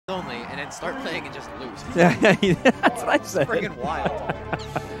can start playing and just lose. Yeah, that's what I said. It's friggin' wild.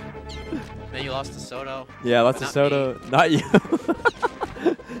 Then you lost to Soto. Yeah, I lost to Soto. Not you.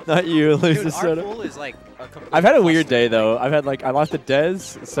 Not you. Lose Dude, to Soto. Our pool is like a complete I've had a weird day though. I've had like I lost to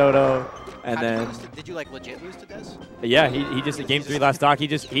Dez, Soto, and then did you like legit lose to Dez? yeah, he just game 3 last stock. He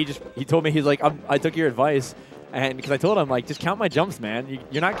told me he's like I took your advice, and because I told him like just count my jumps, man.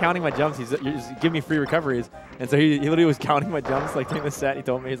 You're not counting my jumps. You're just giving me free recoveries, and so he literally was counting my jumps like during the set. He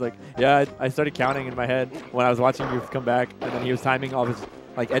told me he's like yeah I started counting in my head when I was watching you come back, and then he was timing all his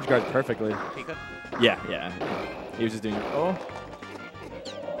like edge guards perfectly. Pika? Yeah. He was just doing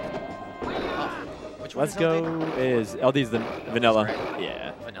Which one Let's go is LD's the vanilla.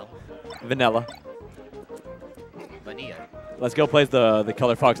 Yeah. Vanilla. Vanilla. Let's go plays the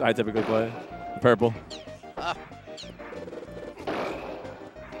color fox I typically play. The purple.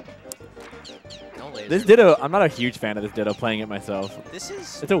 No laser. This Ditto, I'm not a huge fan of this Ditto playing it myself. This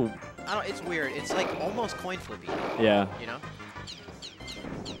is it's weird. It's like almost coin flippy. Yeah. You know?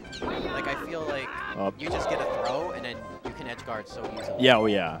 Like I feel like you just get a throw and then you can edge guard so easily.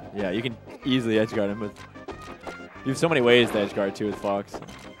 Yeah, yeah. You can easily edge guard him with. You have so many ways to edge guard too with Fox.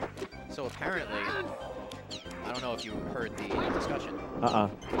 So apparently, I don't know if you heard the discussion.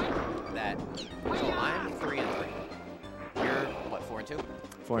 That so I'm 3 and 3. You're what 4 and 2?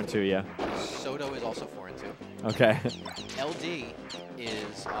 4 and 2, yeah. Soto is also 4 and 2. Okay. LD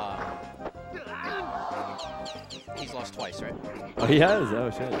is he's lost twice, right? Oh, he has.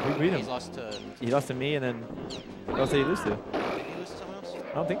 Oh shit. Who beat him? He lost to me, and then who else did he lose to? Did he lose to someone else?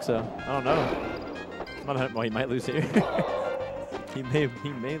 I don't think so. I don't know. Well, he might lose here. he may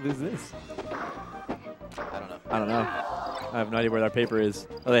lose this. I don't know. I have no idea where our paper is.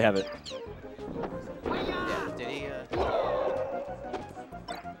 Oh, they have it. Yeah. Did he?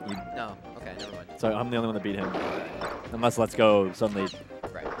 No. Okay. Never mind. So I'm the only one that beat him. Unless Let's Go suddenly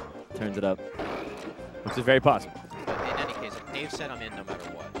turns it up, which is very possible. But in any case, Dave said I'm in no matter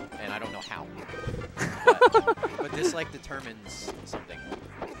what, and I don't know how. but this like determines something.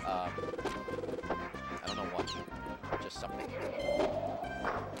 I don't know what. Just something.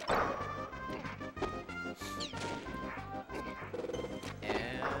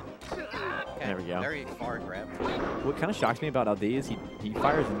 And there we go. Very far grab. What kind of shocks me about LD is he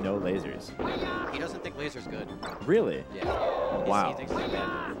fires no lasers. He doesn't think laser's good. Really? Yeah. Wow. He thinks it's a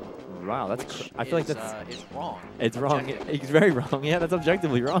bad move. Wow, I feel like that's it's wrong. It's wrong. It's very wrong. Yeah, that's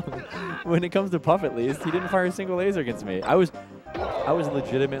objectively wrong. When it comes to Puff, at least, he didn't fire a single laser against me. I was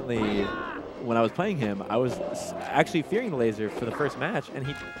legitimately, when I was playing him, I was actually fearing the laser for the first match, and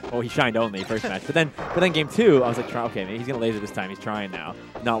he shined only first match. But then game 2, I was like, okay, maybe he's gonna laser this time. He's trying now.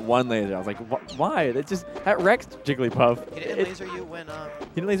 Not one laser. I was like, why? That wrecks Jigglypuff. He didn't laser you when he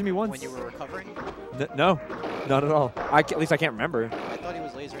didn't laser me once. When you were recovering? No, not at all. At least I can't remember. I thought he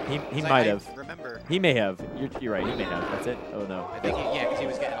was lasering. He might have. Remember? He may have. You're right. He may have. That's it. Oh no. I think because he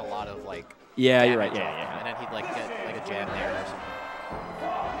was getting a lot of like. Yeah, you're right. Yeah. And then he'd like get like a jab there or something.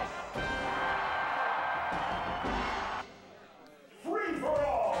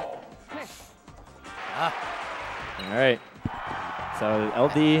 All right. So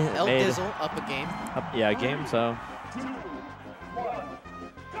LD made Dizzle up a game. A game. So.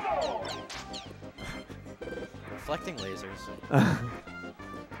 Reflecting lasers.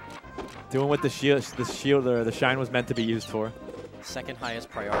 Doing what the shield or the shine was meant to be used for. Second highest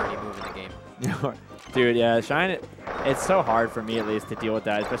priority move in the game. Dude, yeah, shine. It's so hard for me at least to deal with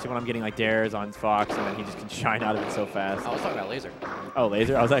that, especially when I'm getting like dares on Fox and then he just can shine out of it so fast. I was talking about laser. Oh,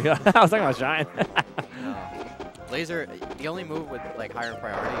 laser. I was like, I was talking about shine. No. Laser. The only move with like higher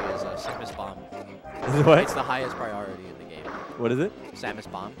priority is Samus Bomb. What? It's the highest priority in the game. What is it? Samus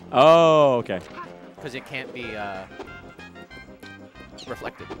Bomb. Oh, okay. Because it can't be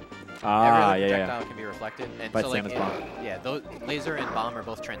reflected. Ah, Every yeah, projectile can be reflected. And but so, like, Samus Bomb. Yeah, those laser and bomb are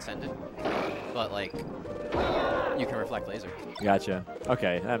both transcendent, but like you can reflect laser. Gotcha.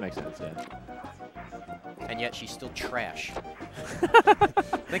 Okay, that makes sense. Yeah. And yet she's still trash.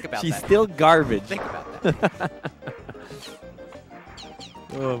 Think about that. She's still garbage. Think about that.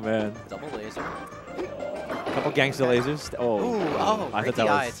 Oh man. Double laser. Couple gangster lasers. Oh. Ooh, I thought that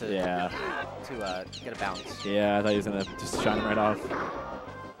was to get a bounce. Yeah, I thought he was gonna just shine him right off.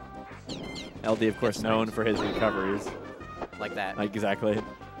 LD, of course, known for his recoveries. Like that. Like exactly.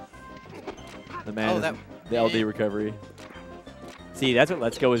 The man, the LD recovery. See, that's what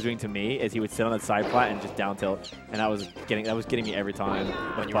Let's Go was doing to me. Is he would sit on that side plat and just down tilt, and that was getting me every time.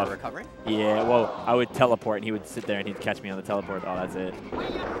 When you were recovering? Yeah. Well, I would teleport, and he would sit there, and he'd catch me on the teleport. Oh, that's it.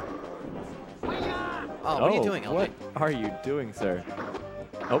 Oh, what are you doing, LD? What are you doing, sir?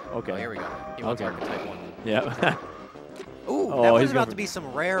 Oh, okay. Oh, here we go. He wants Archetype 1. Yeah. Ooh. Oh, that was he's about going to be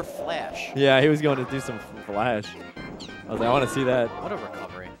some rare flash. Yeah, he was going to do some flash. I was like, I want to see that. What a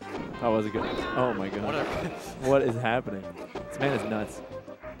recovery. That was a good. Oh my god. What is happening? This man is nuts.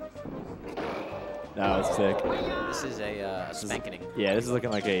 That was sick. This is a spanking. Yeah, this is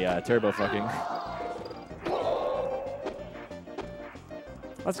looking like a turbo fucking.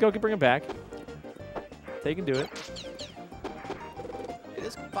 Let's go. Bring him back. They can do it. It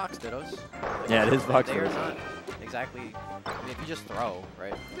is Fox Dittos. Yeah, it is Fox They're Dittos. not exactly. I mean, if you just throw,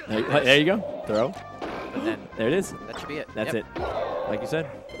 right? There you go. Throw. But then There it is. that should be it. That's it. Like you said.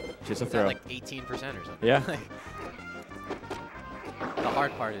 Just a Is throw. that like 18% or something? Yeah. The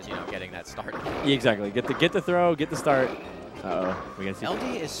hard part is, getting that start. Yeah, exactly. Get the throw. Get the start. We're gonna see.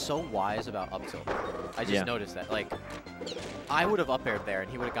 LD is so wise about up tilt. I just Yeah. noticed that. Like, I would have up aired there, and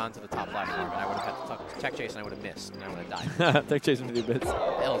he would have gone to the top platform, and I would have had to tech chase, and I would have missed, and I would have died. Tech chase him to do bits.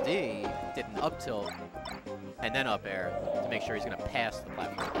 LD did an up tilt and then up air to make sure he's going to pass the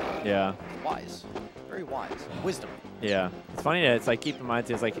platform. Yeah. Wise. Very wise. Wisdom. Yeah. It's funny that it's like, keep in mind,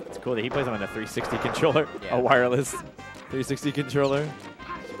 too, it's cool that he plays on a 360 controller, Yeah. a wireless 360 controller.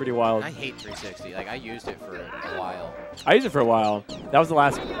 It's pretty wild. I hate 360. Like, I used it for a while. I used it for a while. That was the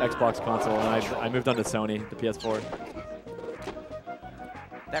last Xbox console, and I moved on to Sony, the PS4.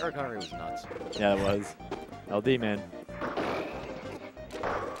 That recovery was nuts. Yeah, it was. LD, man.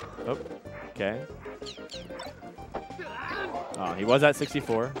 Oh, okay. Oh, he was at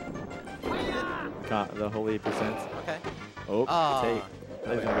 64. The holy percent. Okay. Oh, Tate.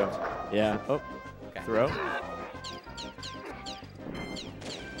 There he's gonna go. Yeah. Oh, Okay. throw.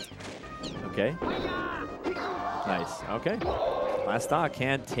 Okay. Nice. Okay. Last stock.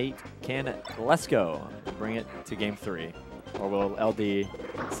 Can LETSGO bring it to game 3? Or will LD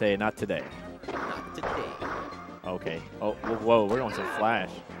say, not today? Not today. Okay. Oh, whoa. We're going some flash.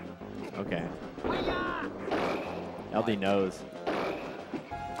 Okay. LD knows.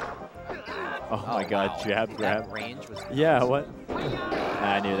 Oh my god. Wow. Jab, grab. That range was nuts. Yeah, what?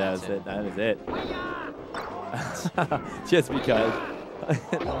 I knew that was it. That was it. Just because.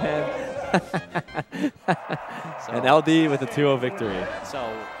 Man. And LD with a 2-0 victory. So,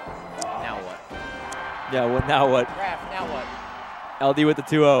 now what? Yeah, now what? Raph, now what? LD with the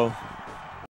 2-0.